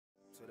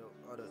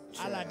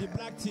Ala, the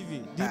Black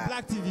TV. The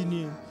Black TV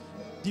new.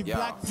 The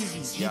Black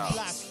TV. The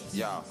Black.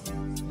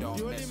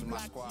 Don't mess with my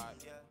squad.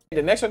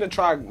 The next on the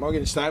track,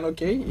 Morgenstern,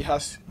 okay, he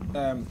has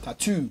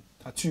tattoo.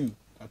 I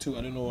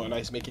don't know whether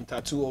he's making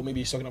tattoo or maybe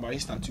he's talking about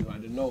his tattoo. I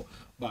don't know.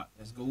 But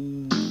let's go.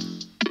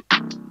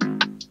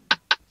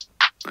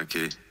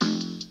 Окей.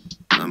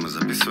 Да, мы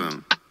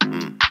записываем.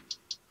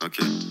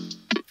 Окей.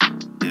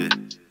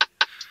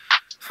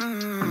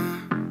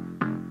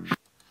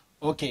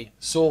 Okay,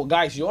 so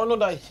guys, you all know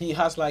that he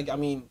has like, I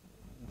mean,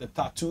 the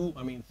tattoo,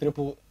 I mean,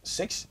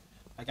 666.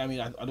 Like, I mean,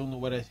 I don't know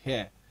whether it's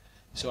here.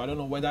 So I don't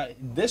know whether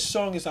this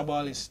song is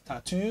about his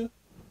tattoo.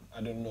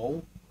 I don't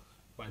know.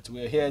 But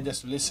we're here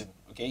just to listen,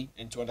 okay?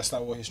 And to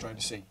understand what he's trying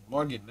to say.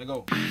 Morgan, let's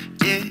go.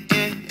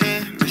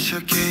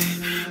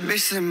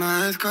 Вещь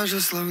снимает кожу,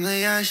 словно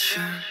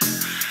ящик.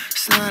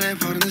 Сняли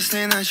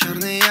порностей на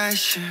черный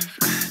ящик.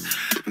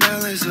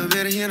 Белый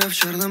супергеро в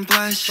черном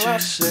плаще.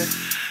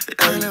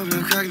 Я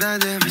люблю, когда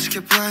девочки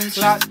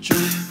плачут.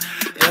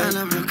 Я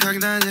люблю,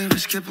 когда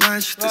девочки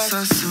плачут и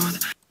сосут.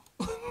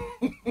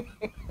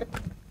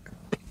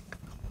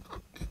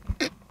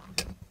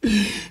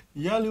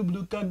 Я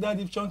люблю, когда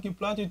девчонки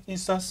плачут и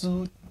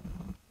сосут.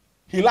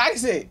 He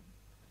likes it.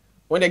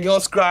 When the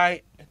girls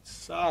cry, it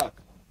sucks.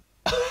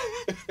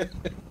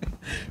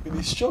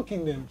 He's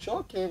choking them.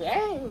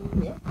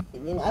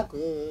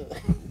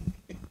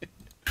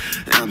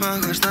 Я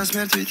похож на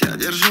смерть, ведь я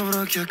держу в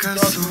руке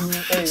косу.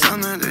 Со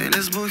мной две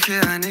лесбухи,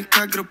 они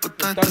как группа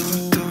тату.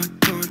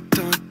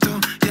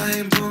 Я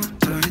ебу,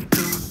 ту.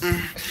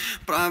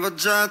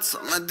 Проводжат, со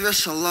мной две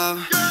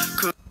шалавы.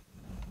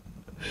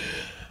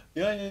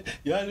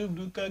 Я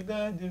люблю,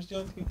 когда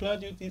девчонки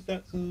плачут и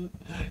сосут.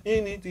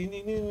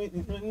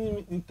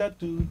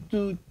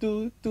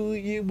 Тату,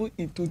 ебу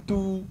и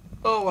ту.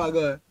 Oh my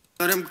God.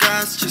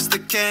 Газ, чисто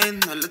кейн,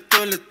 на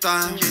лету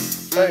летаю.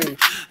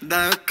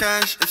 Даю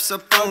кэш и все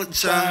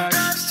получаю.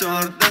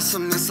 Стюардесса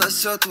мне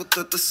сосет вот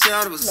это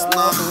сервис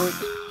снова.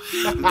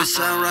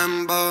 Беша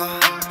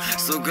Рэмбо,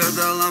 сука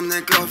дала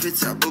мне кровь,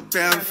 ведь я был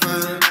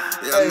первый.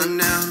 Я на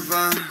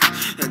нервах,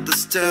 это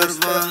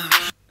стерва.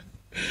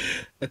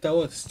 Это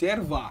вот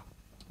стерва.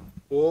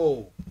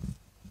 Oh.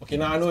 Okay,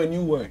 now I know a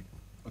new word.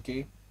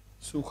 Okay.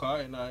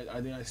 Суха, and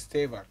I think it's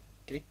sтерва.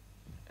 Okay.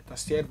 Это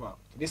стерва.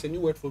 This is a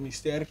new word for me.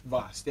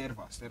 Стерва.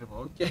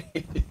 Okay.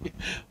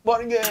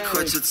 Morgan.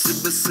 Хочет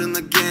себе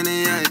сына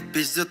гения и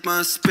пиздит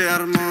мою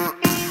сперму.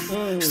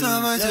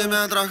 Чтобы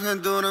тебя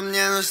трахнуть, дура,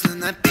 мне нужно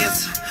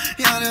напиться.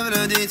 Я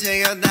люблю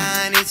детей, когда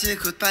они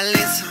текут по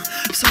лицам.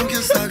 В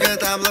сумке столько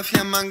таблов,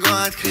 я могу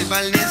открыть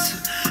больницу.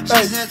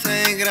 Жизнь это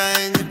игра,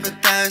 я не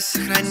пытаюсь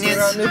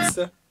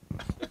сохраниться.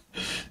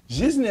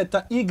 Жизнь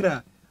это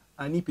игра,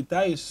 а не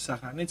пытаюсь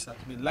сохраниться.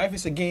 Life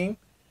is a game,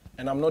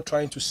 and I'm not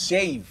trying to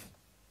save.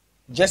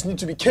 Just need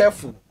to be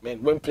careful,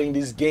 man, when playing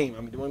this game.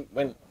 I mean,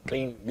 when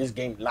playing this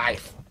game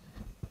live.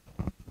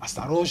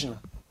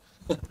 Осторожно.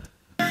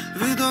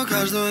 Веду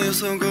каждую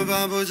сумку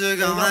по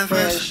бутикам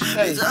лайфэш.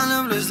 Я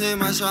люблю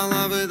снимать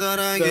шалавы,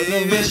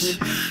 дорогие вещи.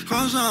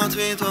 Кожа от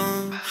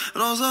Витон,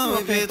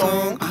 розовый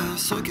питон. А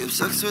соки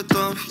всех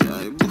цветов,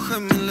 я ебу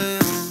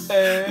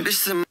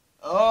хамелеон.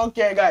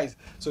 Okay, guys.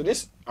 So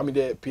this, I mean,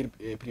 the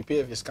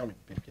prepare is coming.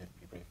 Prepare.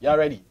 Y'all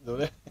ready?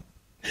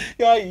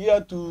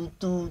 Yeah,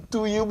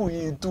 ту, ебу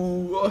и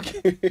ту.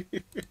 Okay.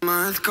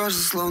 Моя кожа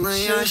словно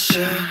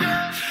ящик.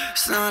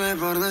 Сняли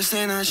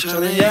порностей на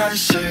черный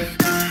ящик.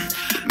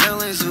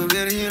 Белый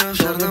супергеро в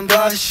черном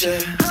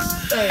плаще.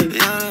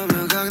 Я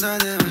люблю, когда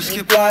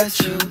девочки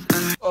плачут.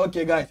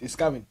 Okay, guys, it's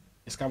coming.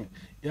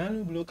 Я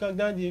люблю,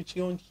 когда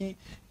девчонки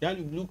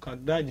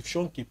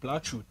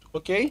плачут.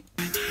 Okay?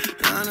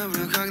 Я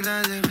люблю,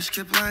 когда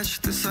девочки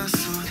плачут и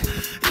сосут.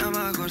 Я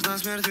похож на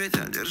смерть, ведь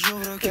я держу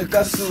в руке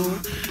косу.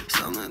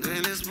 Со мной две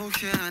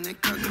лесбухи, они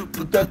как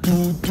группа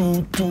тату.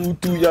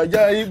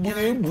 Я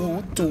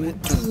ебу, ту.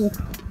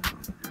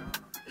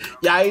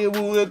 Я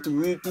ебу,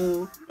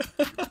 ту.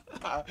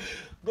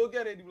 Go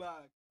get it,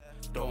 Vlad.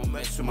 Don't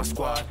mess with my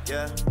squad,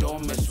 yeah.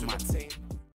 Don't mess with my team.